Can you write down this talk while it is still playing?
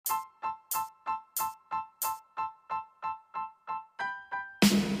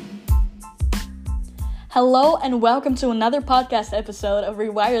Hello and welcome to another podcast episode of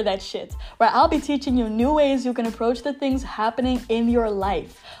Rewire That Shit, where I'll be teaching you new ways you can approach the things happening in your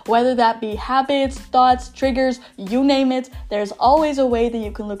life. Whether that be habits, thoughts, triggers, you name it, there's always a way that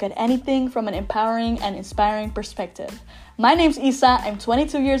you can look at anything from an empowering and inspiring perspective. My name's Isa, I'm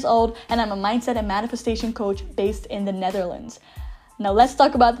 22 years old, and I'm a mindset and manifestation coach based in the Netherlands. Now let's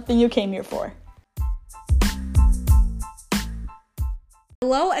talk about the thing you came here for.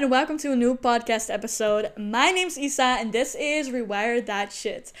 Hello and welcome to a new podcast episode. My name's Isa and this is Rewire That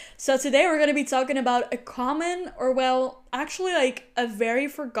Shit. So today we're going to be talking about a common a very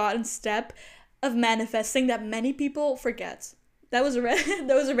forgotten step of manifesting that many people forget. That was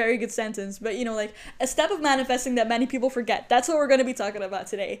a very good sentence, but a step of manifesting that many people forget. That's what we're going to be talking about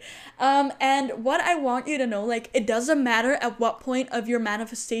today. And what I want you to know, it doesn't matter at what point of your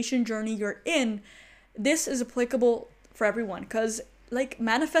manifestation journey you're in, this is applicable for everyone, because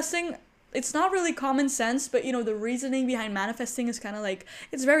manifesting, it's not really common sense, but the reasoning behind manifesting is kind of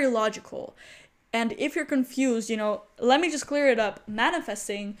it's very logical. And if you're confused, let me just clear it up.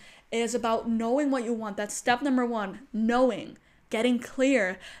 Manifesting is about knowing what you want. That's step number one, knowing, getting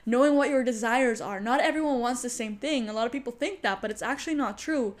clear, knowing what your desires are. Not everyone wants the same thing. A lot of people think that, but it's actually not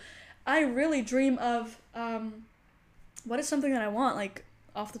true. I really dream of, what is something that I want,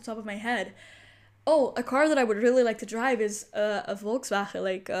 off the top of my head? Oh, a car that I would really like to drive is a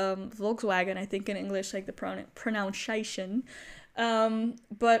Volkswagen, Volkswagen, I think in English, the pronunciation.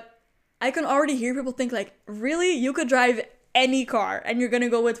 But I can already hear people think, really? You could drive any car and you're gonna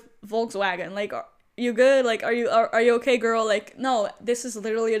go with Volkswagen? Are you good? Are you okay, girl? No, this is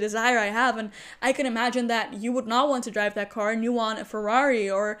literally a desire I have, and I can imagine that you would not want to drive that car and you want a Ferrari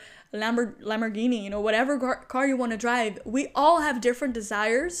or a Lamborghini, whatever car you want to drive. We all have different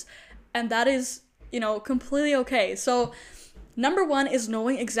desires, and that is completely okay. So number one is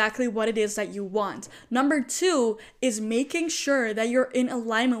knowing exactly what it is that you want. Number two is making sure that you're in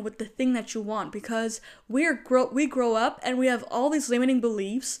alignment with the thing that you want, because we grow up and we have all these limiting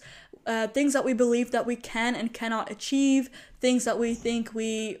beliefs, things that we believe that we can and cannot achieve, things that we think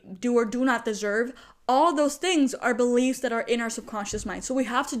we do or do not deserve. All those things are beliefs that are in our subconscious mind. So we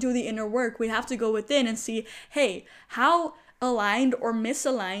have to do the inner work. We have to go within and see, hey, how aligned or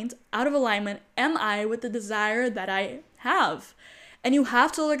misaligned, out of alignment am I with the desire that I have? And you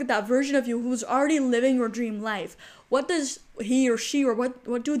have to look at that version of you who's already living your dream life. What does he or she or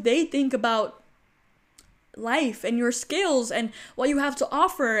what do they think about life and your skills and what you have to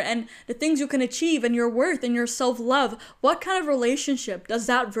offer and the things you can achieve and your worth and your self-love? What kind of relationship does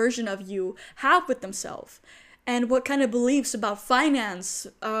that version of you have with themselves? And what kind of beliefs about finance,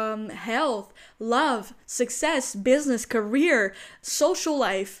 health, love, success, business, career, social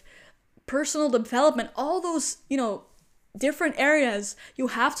life, personal development, all those, different areas, you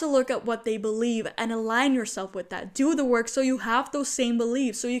have to look at what they believe and align yourself with that. Do the work so you have those same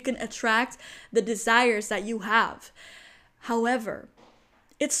beliefs, so you can attract the desires that you have. However,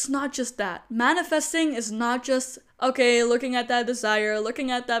 it's not just that. Manifesting is not just, okay, looking at that desire, looking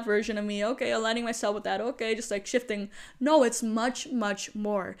at that version of me, okay, aligning myself with that, okay, just shifting. No, it's much, much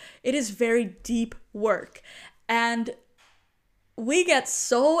more. It is very deep work. And we get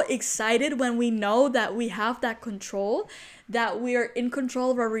so excited when we know that we have that control, that we are in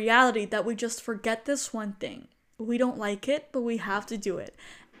control of our reality, that we just forget this one thing. We don't like it, but we have to do it.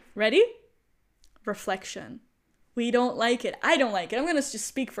 Ready? Reflection. We don't like it. I don't like it. I'm going to just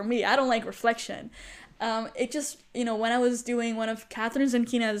speak for me. I don't like reflection. It just, when I was doing one of Catherine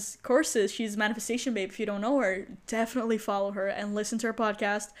Zankina's courses, she's Manifestation Babe. If you don't know her, definitely follow her and listen to her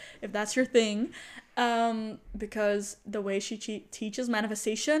podcast if that's your thing. Because the way she teaches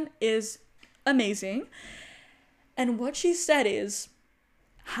manifestation is amazing. And what she said is,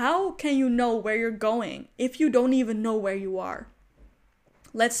 how can you know where you're going if you don't even know where you are?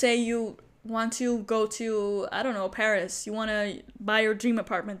 Let's say you want to go to, Paris. You want to buy your dream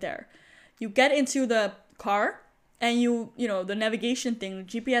apartment there. You get into the car and the navigation thing, the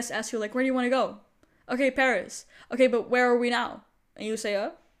GPS asks you where do you want to go? Okay, Paris. Okay, but where are we now? And you say,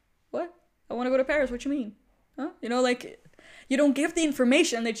 what? I want to go to Paris. What you mean? Huh? You don't give the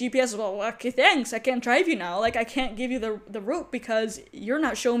information. The GPS is, well, okay, thanks. I can't drive you now. I can't give you the route because you're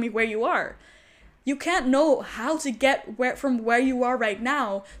not showing me where you are. You can't know how to get from where you are right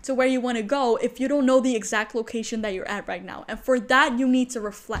now to where you want to go if you don't know the exact location that you're at right now. And for that, you need to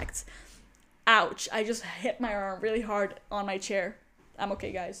reflect. Ouch. I just hit my arm really hard on my chair. I'm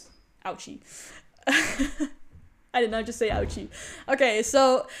okay, guys. Ouchie. I did not just say ouchie. Okay,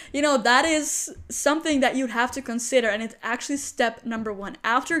 so, that is something that you'd have to consider, and it's actually step number one.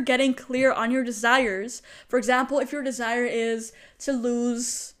 After getting clear on your desires, for example, if your desire is to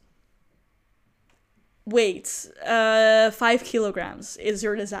lose weight, 5 kilograms is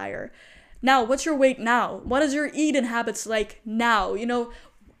your desire. Now, what's your weight now? What is your eating habits like now? You know,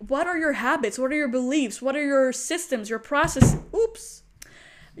 what are your habits? What are your beliefs? What are your systems, your process? Oops.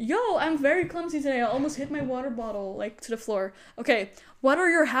 Yo, I'm very clumsy today. I almost hit my water bottle, like, to the floor. Okay, what are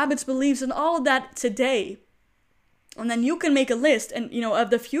your habits, beliefs, and all of that today? And then you can make a list, and, you know, of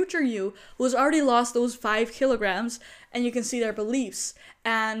the future you who's already lost those 5 kilograms, and you can see their beliefs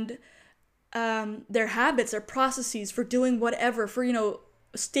and their habits, their processes for doing whatever, for, you know,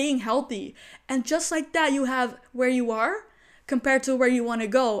 staying healthy. And just like that, you have where you are compared to where you want to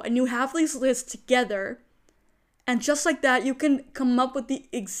go, and you have these lists together. And just like that, you can come up with the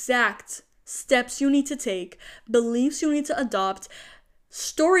exact steps you need to take, beliefs you need to adopt,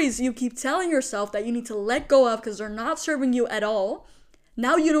 stories you keep telling yourself that you need to let go of because they're not serving you at all.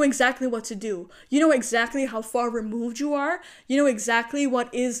 Now you know exactly what to do. You know exactly how far removed you are. You know exactly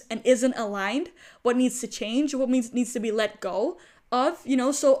what is and isn't aligned, what needs to change, what needs to be let go of, you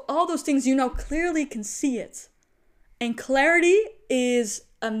know. So all those things, you now clearly can see it. And clarity is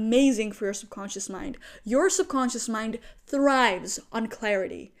amazing for your subconscious mind. Your subconscious mind thrives on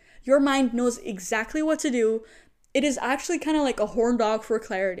clarity. Your mind knows exactly what to do. It is actually kind of like a horn dog for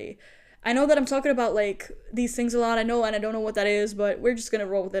clarity. I know that I'm talking about like these things a lot. I know, and I don't know what that is, but we're just gonna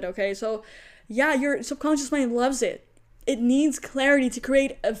roll with it, okay? So yeah, your subconscious mind loves it. It needs clarity to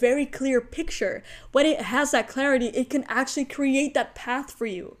create a very clear picture. When it has that clarity, it can actually create that path for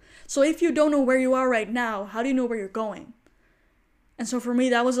you. So if you don't know where you are right now, how do you know where you're going? And so for me,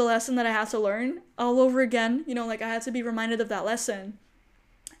 that was a lesson that I had to learn all over again. You know, like I had to be reminded of that lesson.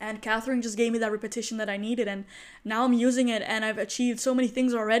 And Catherine just gave me that repetition that I needed. And now I'm using it, and I've achieved so many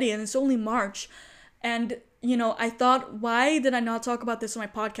things already. And it's only March. And, you know, I thought, why did I not talk about this on my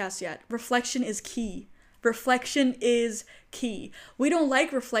podcast yet? Reflection is key. Reflection is key. We don't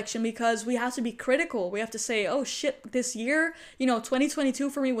like reflection because we have to be critical. We have to say, oh shit, this year, you know, 2022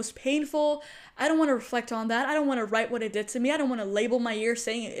 for me was painful. I don't want to reflect on that. I don't want to write what it did to me. I don't want to label my year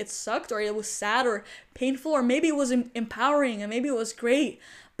saying it sucked or it was sad or painful, or maybe it was empowering and maybe it was great.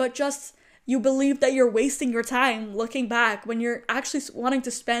 But just you believe that you're wasting your time looking back when you're actually wanting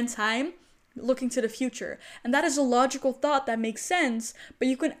to spend time looking to the future. And that is a logical thought that makes sense, but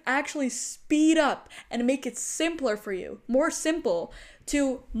you can actually speed up and make it simpler for you, more simple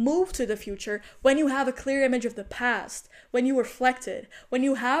to move to the future when you have a clear image of the past, when you reflected, when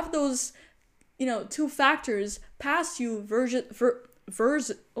you have those, you know, two factors past you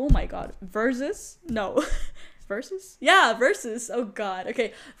versus oh my god, versus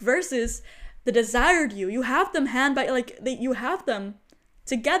versus the desired you have them hand by, like, you have them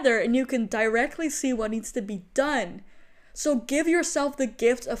together, and you can directly see what needs to be done. So give yourself the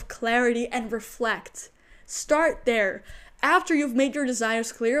gift of clarity and reflect. Start there. After you've made your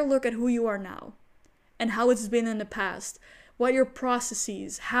desires clear, look at who you are now and how it's been in the past. What your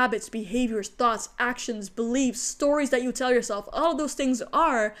processes, habits, behaviors, thoughts, actions, beliefs, stories that you tell yourself, all of those things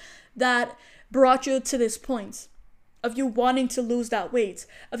are that brought you to this point of you wanting to lose that weight,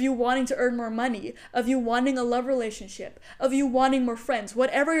 of you wanting to earn more money, of you wanting a love relationship, of you wanting more friends.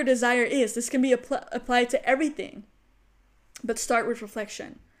 Whatever your desire is, this can be applied to everything. But start with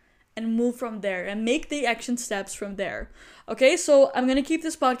reflection and move from there and make the action steps from there. Okay, so I'm going to keep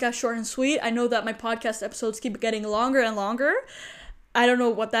this podcast short and sweet. I know that my podcast episodes keep getting longer and longer. I don't know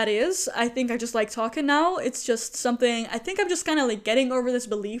what that is. I think I just like talking now. It's just something, I think I'm just kind of like getting over this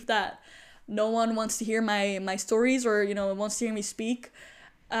belief that no one wants to hear my stories, or, you know, wants to hear me speak,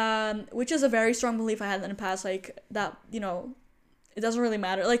 which is a very strong belief I had in the past, like, that, you know, it doesn't really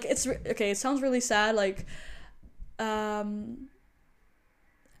matter. Like, it's, okay, it sounds really sad, like,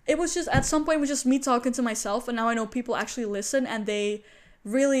 it was just, at some point, it was just me talking to myself, and now I know people actually listen, and they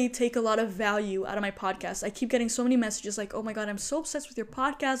really take a lot of value out of my podcast. I keep getting so many messages like, oh my god, I'm so obsessed with your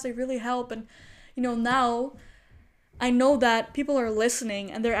podcast, they really help, and, you know, now I know that people are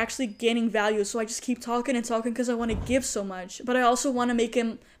listening and they're actually gaining value, so I just keep talking and talking because I want to give so much. But I also want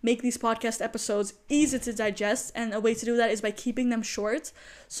to make these podcast episodes easy to digest, and a way to do that is by keeping them short.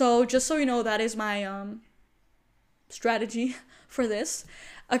 So just so you know, that is my strategy for this.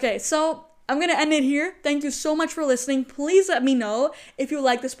 Okay, so I'm going to end it here. Thank you so much for listening. Please let me know if you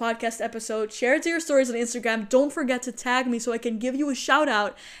like this podcast episode. Share it to your stories on Instagram. Don't forget to tag me so I can give you a shout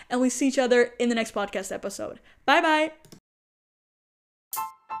out. And we see each other in the next podcast episode. Bye-bye.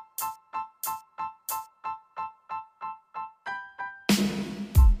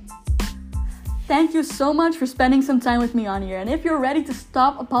 Thank you so much for spending some time with me on here. And if you're ready to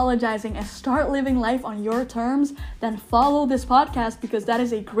stop apologizing and start living life on your terms, then follow this podcast, because that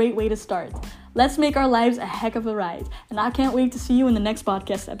is a great way to start. Let's make our lives a heck of a ride. And I can't wait to see you in the next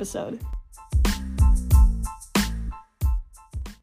podcast episode.